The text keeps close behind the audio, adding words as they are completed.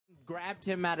grabbed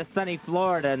him out of sunny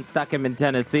Florida and stuck him in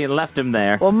Tennessee and left him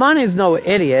there. Well, Money's no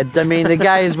idiot. I mean, the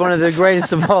guy is one of the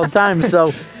greatest of all time,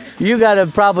 so you got to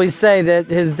probably say that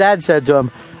his dad said to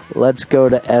him, let's go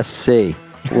to SC.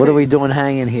 What are we doing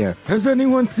hanging here? Has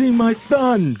anyone seen my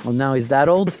son? Well, now he's that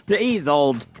old? He's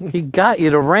old. He got you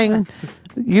the ring.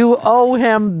 You owe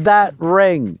him that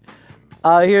ring.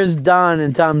 Here's Don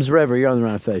in Tom's River. You're on the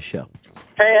Ron Fez show.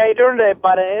 Hey, how you doing today,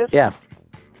 buddies? Yeah.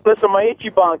 Listen, my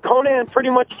Ichiban, Conan pretty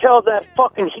much tells that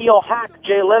fucking heel hack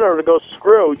Jay Leno to go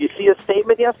screw. You see his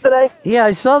statement yesterday? Yeah,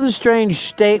 I saw the strange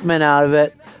statement out of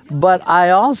it, but I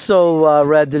also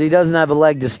read that he doesn't have a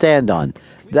leg to stand on.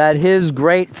 That his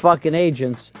great fucking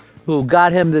agents who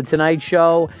got him the Tonight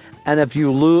Show, and if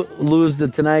you lose the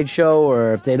Tonight Show,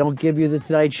 or if they don't give you the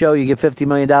Tonight Show, you get $50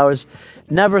 million,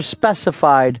 never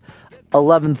specified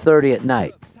 11:30 at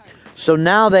night. So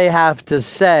now they have to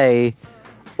say,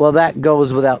 well, that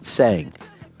goes without saying.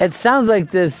 It sounds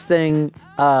like this thing,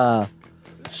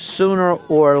 sooner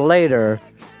or later,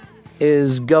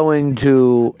 is going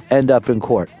to end up in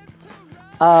court.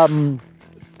 And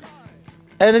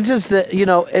it's just that,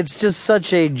 it's just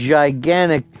such a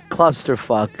gigantic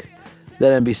clusterfuck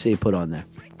that NBC put on there.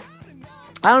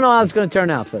 I don't know how it's going to turn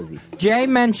out, Fuzzy. Jay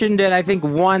mentioned it, I think,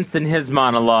 once in his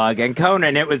monologue, and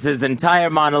Conan, it was his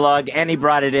entire monologue, and he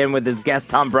brought it in with his guest,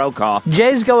 Tom Brokaw.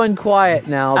 Jay's going quiet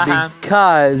now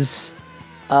because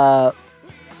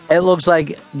it looks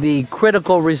like the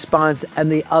critical response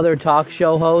and the other talk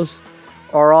show hosts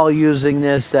are all using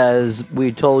this as,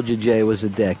 we told you Jay was a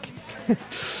dick.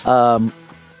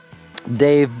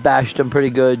 Dave bashed him pretty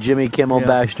good. Jimmy Kimmel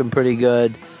bashed him pretty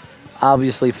good.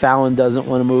 Obviously, Fallon doesn't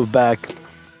want to move back.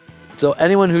 So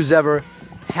anyone who's ever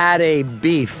had a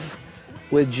beef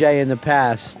with Jay in the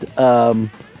past,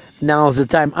 now's the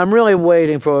time. I'm really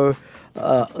waiting for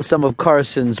some of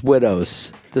Carson's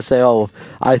widows to say, oh,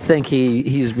 I think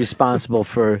he's responsible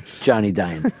for Johnny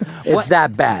dying. It's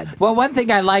that bad. Well, one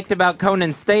thing I liked about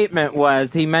Conan's statement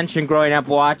was he mentioned growing up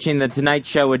watching The Tonight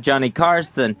Show with Johnny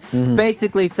Carson,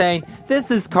 basically saying, this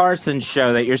is Carson's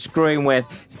show that you're screwing with,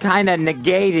 kind of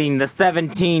negating the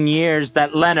 17 years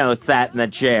that Leno sat in the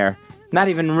chair. Not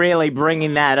even really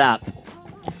bringing that up.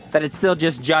 That it's still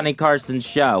just Johnny Carson's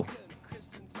show.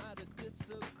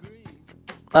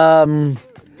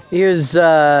 Here's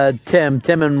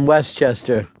Tim in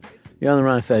Westchester. You're on the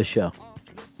Ron Fez show.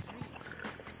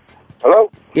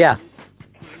 Hello? Yeah.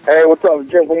 Hey, what's up?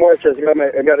 Jim from Westchester. I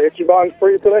got an Ichiban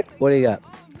for you today. What do you got?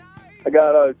 I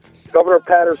got Governor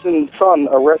Patterson's son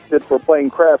arrested for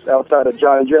playing craps outside of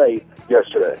John Jay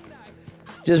yesterday.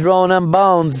 Just rolling them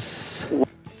bones.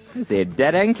 Is he a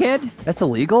dead-end kid? That's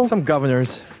illegal? Some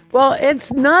governors. Well,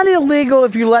 it's not illegal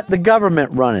if you let the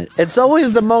government run it. It's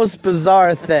always the most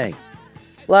bizarre thing.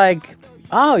 Like,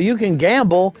 oh, you can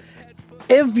gamble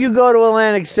if you go to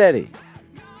Atlantic City,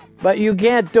 but you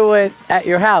can't do it at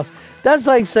your house. That's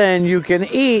like saying you can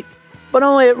eat, but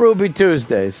only at Ruby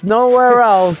Tuesdays. Nowhere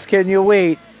else can you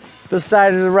eat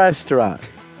beside the restaurant.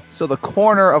 So the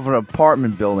corner of an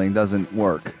apartment building doesn't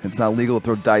work. It's not legal to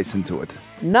throw dice into it.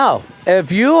 No.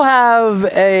 If you have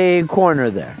a corner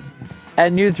there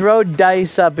and you throw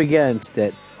dice up against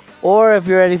it, or if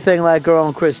you're anything like our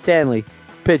own Chris Stanley,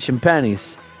 pitching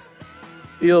pennies,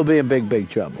 you'll be in big, big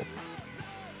trouble.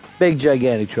 Big,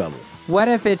 gigantic trouble. What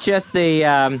if it's just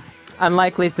the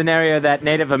unlikely scenario that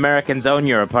Native Americans own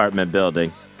your apartment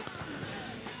building?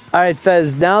 All right,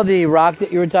 Fez, now the rock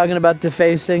that you were talking about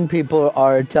defacing, people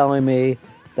are telling me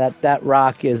that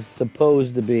rock is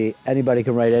supposed to be, anybody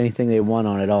can write anything they want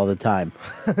on it all the time.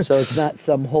 So it's not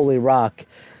some holy rock.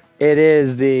 It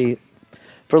is the,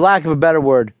 for lack of a better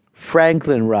word,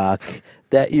 Franklin rock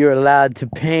that you're allowed to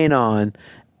paint on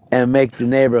and make the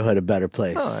neighborhood a better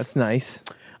place. Oh, that's nice.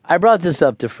 I brought this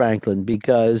up to Franklin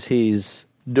because he's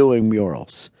doing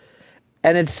murals.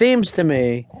 And it seems to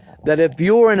me that if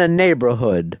you're in a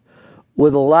neighborhood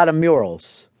with a lot of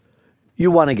murals, you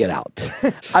want to get out.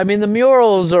 I mean, the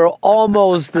murals are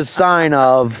almost the sign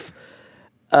of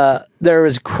there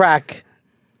is crack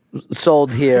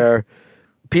sold here,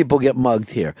 people get mugged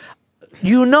here.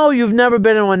 You know you've never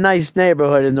been in a nice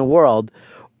neighborhood in the world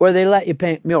where they let you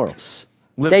paint murals.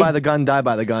 Live by the gun, die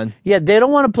by the gun. Yeah, they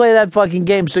don't want to play that fucking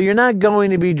game, so you're not going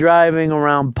to be driving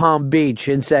around Palm Beach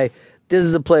and say, this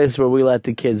is a place where we let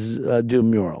the kids do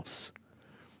murals.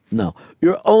 No.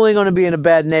 You're only going to be in a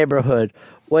bad neighborhood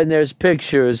when there's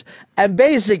pictures. And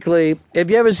basically,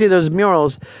 if you ever see those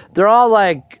murals, they're all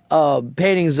like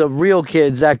paintings of real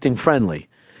kids acting friendly.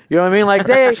 You know what I mean? Like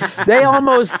they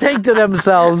almost think to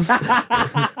themselves,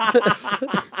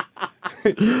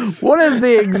 what is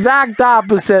the exact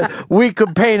opposite we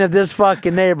could paint of this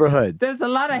fucking neighborhood? There's a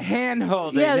lot of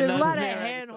hand-holding. Yeah, there's a lot of hand-holding.